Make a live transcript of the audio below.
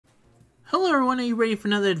Hello everyone, are you ready for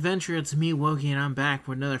another adventure? It's me, Woki, and I'm back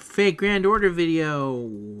with another fake Grand Order video.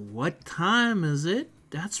 What time is it?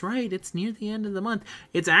 That's right, it's near the end of the month.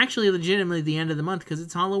 It's actually legitimately the end of the month because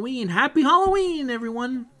it's Halloween. Happy Halloween,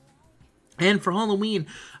 everyone! And for Halloween,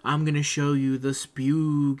 I'm going to show you the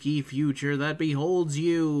spooky future that beholds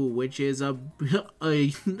you, which is a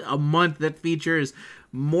month that features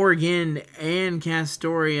Morgan and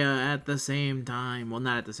Castoria at the same time. Well,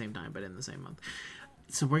 not at the same time, but in the same month.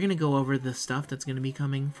 So we're going to go over the stuff that's going to be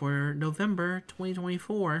coming for November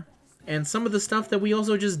 2024. And some of the stuff that we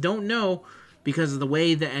also just don't know because of the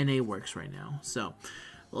way the NA works right now. So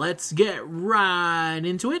let's get right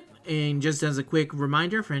into it. And just as a quick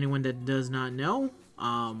reminder for anyone that does not know,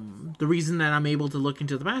 the reason that I'm able to look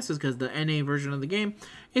into the past is because the NA version of the game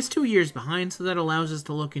is 2 years behind, so that allows us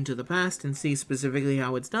to look into the past and see specifically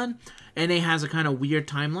how it's done. NA has a kind of weird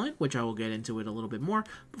timeline, which I will get into it a little bit more,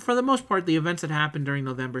 but for the most part, the events that happened during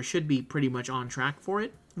November should be pretty much on track for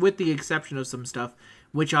it, with the exception of some stuff,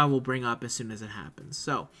 which I will bring up as soon as it happens.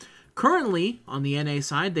 So, currently, on the NA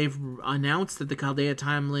side, they've announced that the Chaldea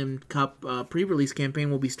Tam Lin Cup pre-release campaign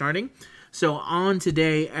will be starting. So, on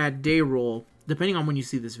today at day roll, depending on when you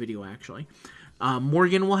see this video, actually,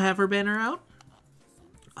 Morgan will have her banner out.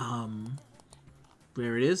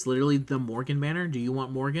 There it is, literally the Morgan banner. Do you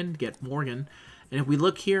want Morgan? Get Morgan. And if we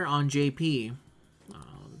look here on JP,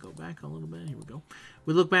 go back a little bit. Here we go.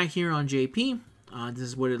 We look back here on JP. This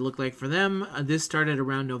is what it looked like for them. This started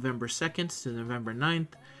around November 2nd to November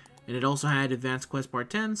 9th. And it also had Advanced Quest Part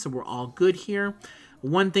 10, so we're all good here.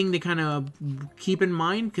 One thing to kind of keep in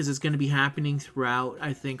mind, because it's going to be happening throughout,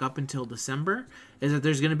 I think, up until December, is that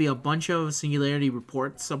there's going to be a bunch of Singularity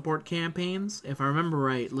report support campaigns. If I remember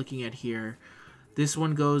right, looking at here, this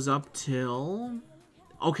one goes up till...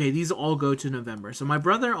 Okay, these all go to November. So my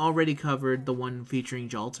brother already covered the one featuring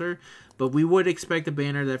Jalter, but we would expect a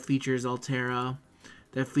banner that features Altera,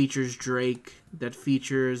 that features Drake, that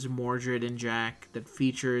features Mordred and Jack, that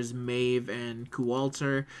features Maeve and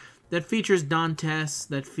Kualter, that features Dantes,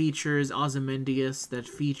 that features Ozymandias, that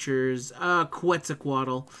features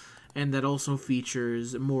Quetzalcoatl, and that also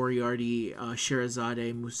features Moriarty,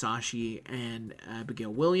 Sherazade, Musashi, and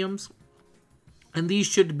Abigail Williams. And these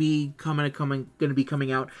should be going to be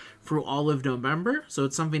coming out for all of November, so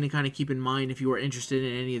it's something to kind of keep in mind if you are interested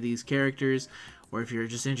in any of these characters, or if you're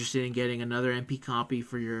just interested in getting another MP copy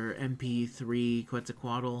for your MP3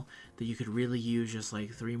 Quetzalcoatl, that you could really use just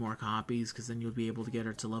like 3 more copies, because then you'll be able to get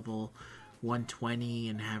her to level 120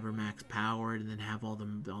 and have her max powered, and then have all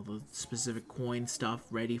the specific coin stuff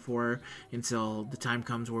ready for her until the time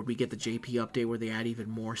comes where we get the JP update where they add even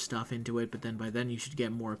more stuff into it. But then by then you should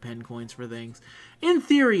get more pen coins for things. In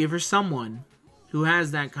theory, if you're someone who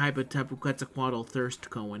has that type of Quetzalcoatl thirst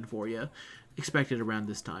going for you, expected around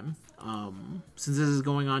this time. Since this is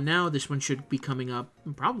going on now, this one should be coming up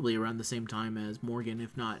probably around the same time as Morgan,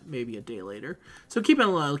 if not maybe a day later. So keep a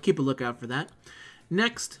lookout for that.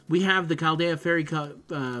 Next, we have the Chaldea Fairy Cup,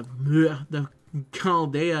 the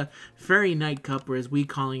Chaldea Fairy Night Cup, or as we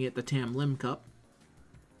calling it, the Tam Lin Cup,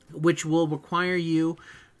 which will require you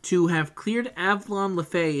to have cleared Avalon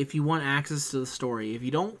Lefay if you want access to the story. If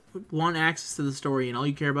you don't want access to the story and all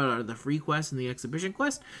you care about are the free quests and the exhibition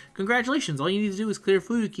quest, congratulations. All you need to do is clear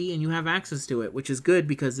Fuduki and you have access to it, which is good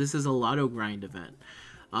because this is a lotto grind event.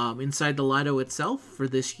 Inside the lotto itself for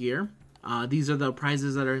this year, these are the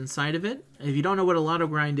prizes that are inside of it. If you don't know what a lotto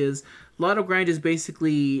grind is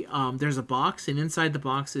basically, there's a box, and inside the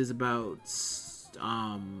box is about,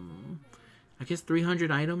 I guess 300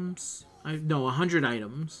 items? No, 100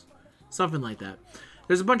 items. Something like that.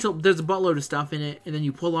 There's a buttload of stuff in it, and then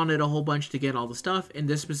you pull on it a whole bunch to get all the stuff. In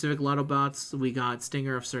this specific lotto box, we got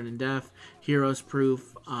Stinger of Certain Death, Hero's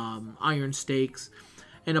Proof, Iron Stakes,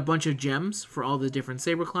 and a bunch of gems for all the different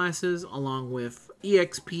saber classes, along with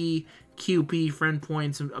EXP, QP, friend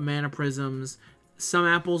points, mana prisms, some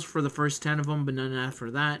apples for the first 10 of them, but none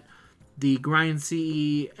after that, the grind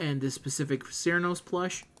CE, and the specific Cyrnos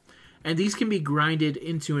plush. And these can be grinded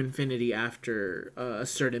into infinity after a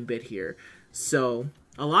certain bit here. So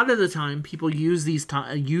a lot of the time, people use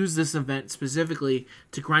this event specifically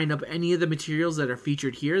to grind up any of the materials that are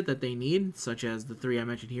featured here that they need, such as the 3 I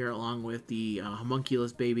mentioned here, along with the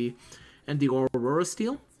Homunculus Baby and the Aurora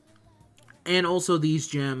Steel. And also these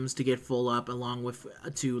gems to get full up, along with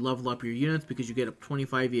to level up your units, because you get up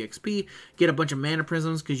 25 EXP, get a bunch of mana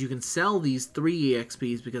prisms because you can sell these 3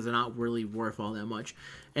 EXPs because they're not really worth all that much.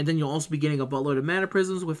 And then you'll also be getting a buttload of mana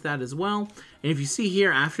prisms with that as well. And if you see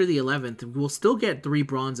here, after the 11th, we'll still get 3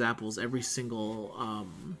 bronze apples every single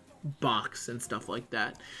box and stuff like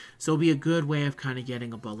that. So it'll be a good way of kind of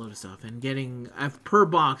getting a buttload of stuff and getting per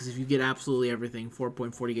box. If you get absolutely everything,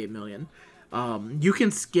 4.48 million. You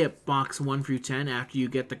can skip box 1 through 10 after you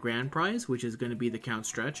get the grand prize, which is going to be the count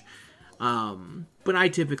stretch. But I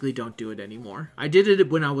typically don't do it anymore. I did it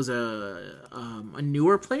when I was a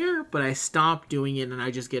newer player, but I stopped doing it and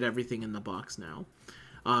I just get everything in the box now.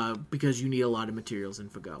 Because you need a lot of materials in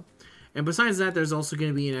FGO. And besides that, there's also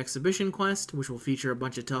going to be an exhibition quest, which will feature a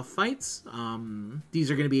bunch of tough fights.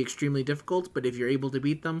 These are going to be extremely difficult, but if you're able to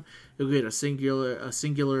beat them, you'll get a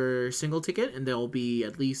singular single ticket, and there'll be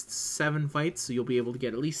at least 7 fights, so you'll be able to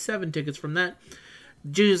get at least 7 tickets from that.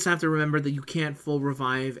 You just have to remember that you can't full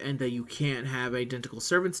revive and that you can't have identical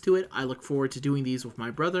servants to it. I look forward to doing these with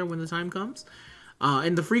my brother when the time comes.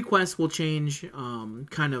 And the free quests will change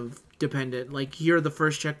kind of dependent. Like here, the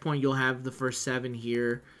first checkpoint, you'll have the first 7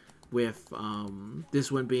 here, with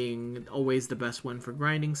this one being always the best one for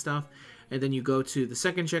grinding stuff. And then you go to the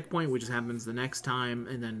second checkpoint, which happens the next time,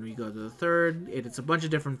 and then we go to the third. It's a bunch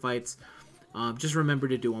of different fights. Just remember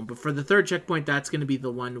to do them. But for the third checkpoint, that's going to be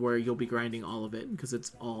the one where you'll be grinding all of it, because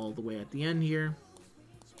it's all the way at the end here.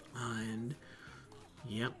 And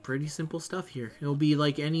yeah, pretty simple stuff here. It'll be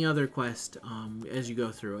like any other quest as you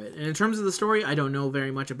go through it. And in terms of the story, I don't know very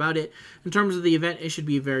much about it. In terms of the event, it should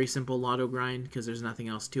be a very simple lotto grind because there's nothing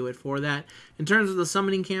else to it for that. In terms of the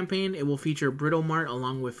summoning campaign, it will feature Brittle Mart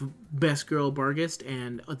along with Best Girl Bargist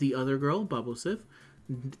and the other girl, Bubble Sif.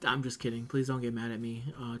 I'm just kidding. Please don't get mad at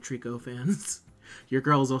me, Trico fans. Your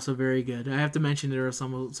girl is also very good. I have to mention it or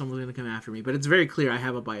someone's going to come after me. But it's very clear I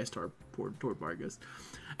have a bias toward Bargist.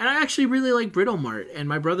 And I actually really like Brittle Mart. And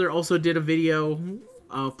my brother also did a video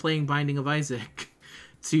of playing Binding of Isaac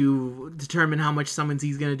to determine how much summons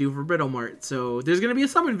he's going to do for Brittle Mart. So there's going to be a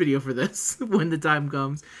summon video for this when the time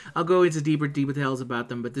comes. I'll go into deeper details about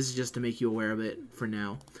them, but this is just to make you aware of it for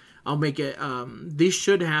now. I'll make it, this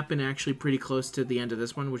should happen actually pretty close to the end of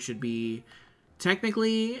this one, which should be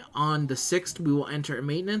technically on the 6th. We will enter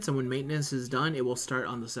maintenance, and when maintenance is done, it will start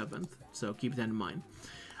on the 7th. So keep that in mind.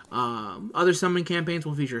 Other summoning campaigns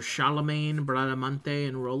will feature Charlemagne, Bradamante,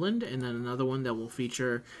 and Roland, and then another one that will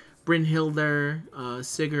feature Brynhildr,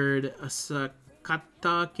 Sigurd,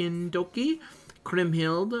 Sakatakindoki,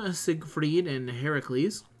 Kriemhild, Siegfried, and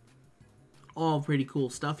Heracles. All pretty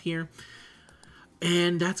cool stuff here.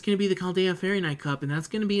 And that's going to be the Chaldea Fairy Night Cup, and that's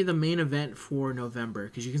going to be the main event for November.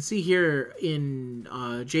 Because you can see here in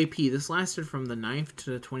JP, this lasted from the 9th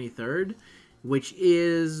to the 23rd, which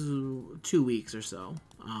is 2 weeks or so.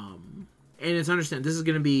 And it's understand this is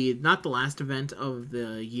going to be not the last event of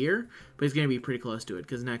the year, but it's going to be pretty close to it,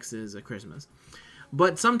 because next is Christmas.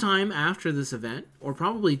 But sometime after this event, or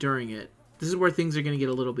probably during it, this is where things are going to get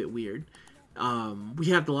a little bit weird. We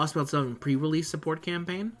have the Lost Belt 7 pre-release support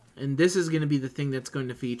campaign, and this is going to be the thing that's going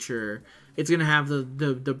to feature. It's going to have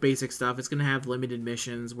the basic stuff. It's going to have limited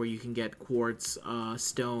missions where you can get quartz,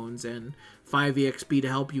 stones, and 5 EXP to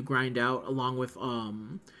help you grind out, along with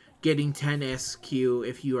getting 10 SQ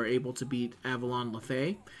if you are able to beat Avalon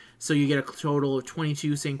Lefay. So you get a total of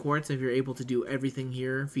 22 Saint Quartz if you're able to do everything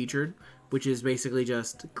here featured, which is basically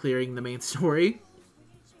just clearing the main story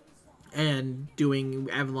and doing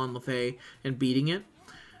Avalon Lefay and beating it.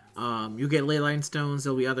 You get Leyline Stones.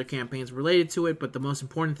 There'll be other campaigns related to it, but the most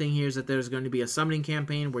important thing here is that there's going to be a summoning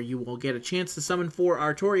campaign where you will get a chance to summon 4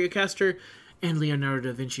 Artoria Caster and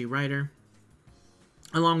Leonardo da Vinci Rider,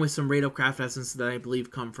 along with some Rado Craft Essence that I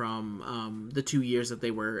believe come from the 2 years that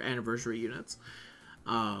they were anniversary units.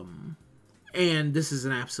 And this is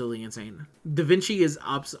an absolutely insane. Da Vinci is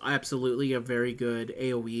absolutely a very good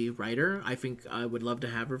AoE writer. I think I would love to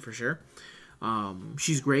have her for sure.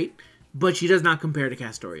 She's great, but she does not compare to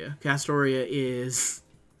Castoria. Castoria is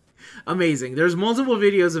amazing. There's multiple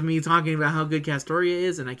videos of me talking about how good Castoria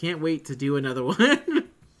is, and I can't wait to do another one.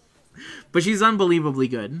 But she's unbelievably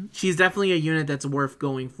good. She's definitely a unit that's worth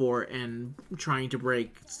going for and trying to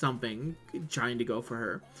break something, trying to go for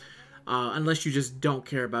her. Unless you just don't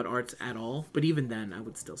care about arts at all. But even then, I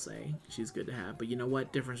would still say she's good to have. But you know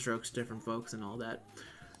what? Different strokes, different folks, and all that.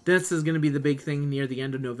 This is going to be the big thing near the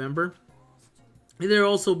end of November.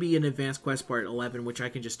 There'll also be an Advanced Quest Part 11, which I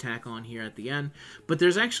can just tack on here at the end. But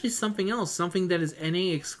there's actually something else. Something that is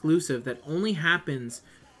NA exclusive that only happens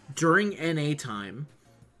during NA time.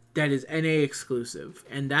 That is NA exclusive.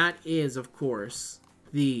 And that is, of course,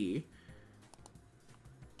 the...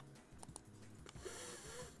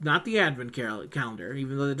 not the Advent calendar,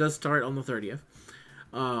 even though it does start on the 30th.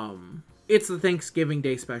 It's the Thanksgiving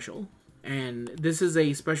Day special. And this is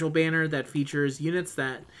a special banner that features units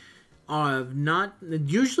that are not...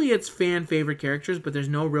 usually it's fan favorite characters, but there's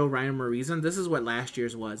no real rhyme or reason. This is what last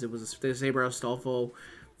year's was. It was the Saber Astolfo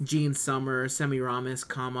Jean Summer, Semiramis,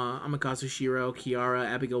 Amakasu Shiro, Kiara,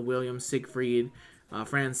 Abigail Williams, Siegfried,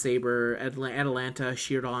 Fran Saber, Atalanta,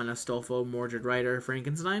 Shirdan, Astolfo, Mordred Ryder,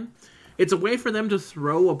 Frankenstein. It's a way for them to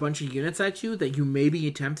throw a bunch of units at you that you may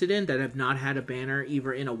be tempted in that have not had a banner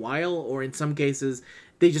either in a while, or in some cases,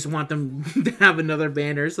 they just want them to have another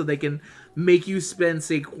banner so they can make you spend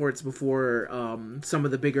Saint Quartz before some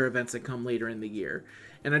of the bigger events that come later in the year.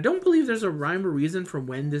 And I don't believe there's a rhyme or reason for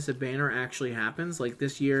when this banner actually happens. Like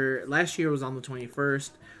this year, last year was on the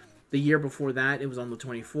 21st. The year before that, it was on the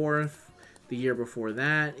 24th. The year before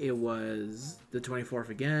that, it was the 24th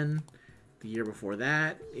again. The year before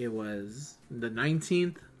that, it was the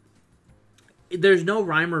 19th. There's no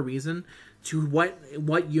rhyme or reason to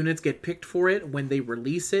what units get picked for it when they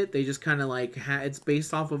release it. They just kind of like, it's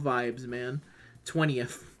based off of vibes, man.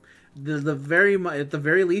 20th. At the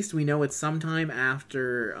very least, we know it's sometime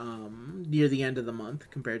after near the end of the month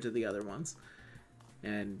compared to the other ones.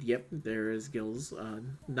 And yep, there is Gil's,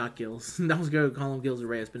 not Gil's. I was going to call him Gil's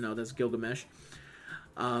Reyes, but no, that's Gilgamesh.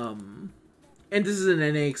 And this is an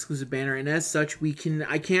NA exclusive banner, and as such,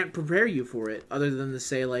 I can't prepare you for it other than to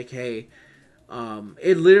say like, hey,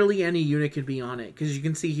 it literally any unit could be on it, because you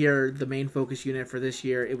can see here the main focus unit for this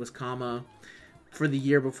year, it was Kama. For the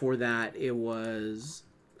year before that, it was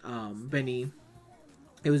Benny.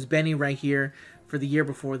 It was Benny right here. For the year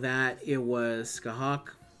before that, it was Skahak.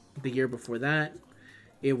 The year before that,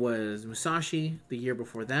 it was Musashi. The year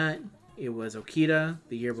before that, it was Okita.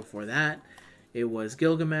 The year before that, it was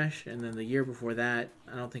Gilgamesh. And then the year before that,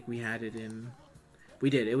 I don't think we had it in... We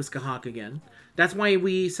did. It was Skahak again. That's why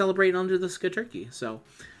we celebrate under the Ska Turkey. So,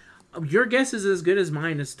 your guess is as good as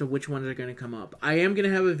mine as to which ones are going to come up. I am going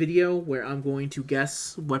to have a video where I'm going to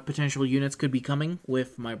guess what potential units could be coming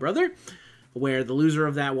with my brother, where the loser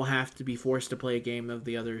of that will have to be forced to play a game of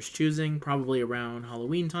the other's choosing, probably around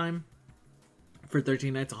Halloween time, for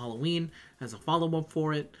 13 Nights of Halloween, as a follow-up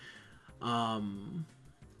for it.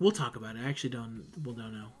 We'll talk about it. I actually don't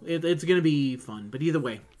know. It's going to be fun, but either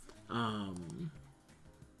way,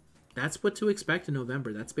 that's what to expect in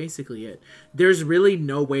November. That's basically it. There's really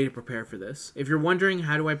no way to prepare for this. If you're wondering,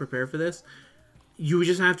 how do I prepare for this? You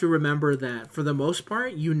just have to remember that, for the most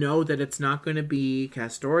part, you know that it's not going to be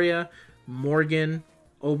Castoria, Morgan,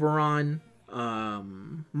 Oberon,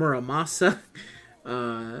 Muramasa.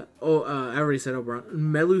 I already said Oberon.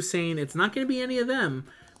 Melusane. It's not going to be any of them,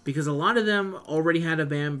 because a lot of them already had a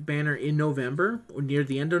banner in November, or near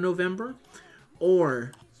the end of November,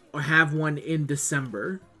 or have one in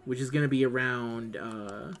December, which is going to be around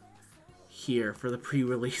here for the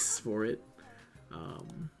pre-release for it.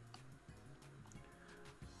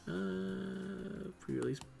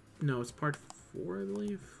 Pre-release. No, it's part 4, I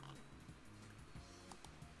believe.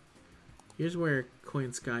 Here's where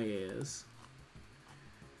Koyanskaya is.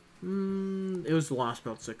 It was the Lost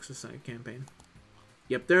Belt 6 campaign.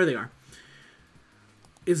 Yep, there they are.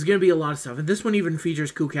 It's going to be a lot of stuff. And this one even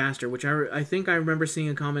features Kucaster, which I think I remember seeing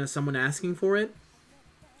a comment of someone asking for it.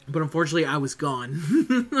 But unfortunately, I was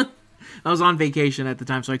gone. I was on vacation at the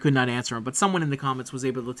time, so I could not answer him. But someone in the comments was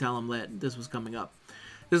able to tell him that this was coming up.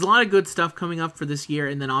 There's a lot of good stuff coming up for this year.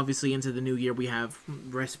 And then obviously into the new year, we have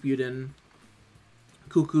Rasputin,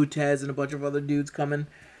 Cuckoo, Tez, and a bunch of other dudes coming.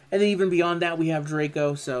 And then even beyond that, we have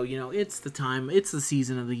Draco. So, you know, it's the time. It's the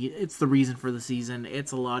season of the... It's the reason for the season.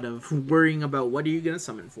 It's a lot of worrying about what are you going to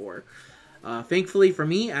summon for. Thankfully for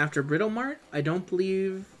me, after Britomart, I don't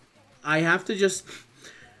believe... I have to just...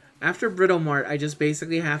 After Britomart, I just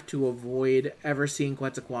basically have to avoid ever seeing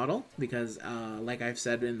Quetzalcoatl. Because, like I've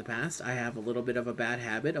said in the past, I have a little bit of a bad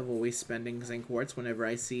habit of always spending Saint Quartz whenever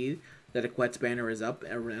I see that a Quetz banner is up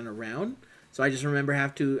and around. So I just remember I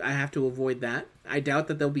have to avoid that. I doubt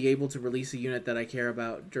that they'll be able to release a unit that I care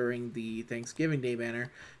about during the Thanksgiving Day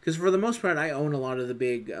banner, because for the most part I own a lot of the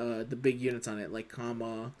big units on it, like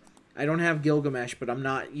Kama. I don't have Gilgamesh, but I'm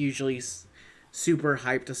not usually super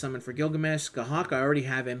hyped to summon for Gilgamesh. Skahak, I already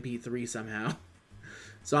have MP3 somehow,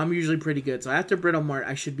 so I'm usually pretty good. So after Britomart,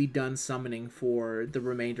 I should be done summoning for the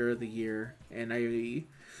remainder of the year, and I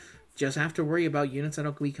just have to worry about units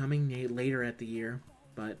that'll be coming later at the year.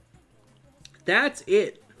 But that's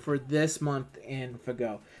it for this month in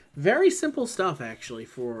FGO. Very simple stuff, actually,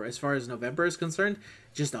 for as far as November is concerned.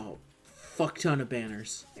 Just a fuck ton of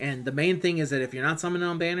banners. And the main thing is that if you're not summoning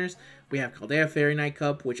on banners, we have Chaldea Fairy Night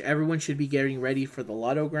Cup, which everyone should be getting ready for the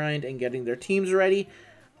Lotto grind and getting their teams ready.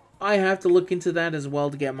 I have to look into that as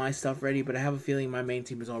well to get my stuff ready, but I have a feeling my main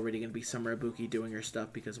team is already going to be Summer Ibuki doing her stuff,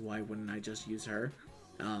 because why wouldn't I just use her?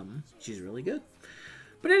 She's really good.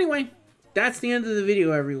 But anyway, that's the end of the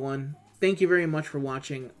video, everyone. Thank you very much for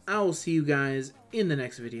watching. I will see you guys in the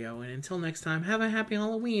next video. And until next time, have a happy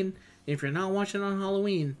Halloween If you're not watching on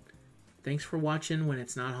Halloween, thanks for watching when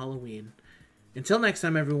it's not Halloween. Until next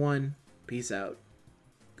time, everyone, peace out.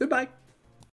 Goodbye.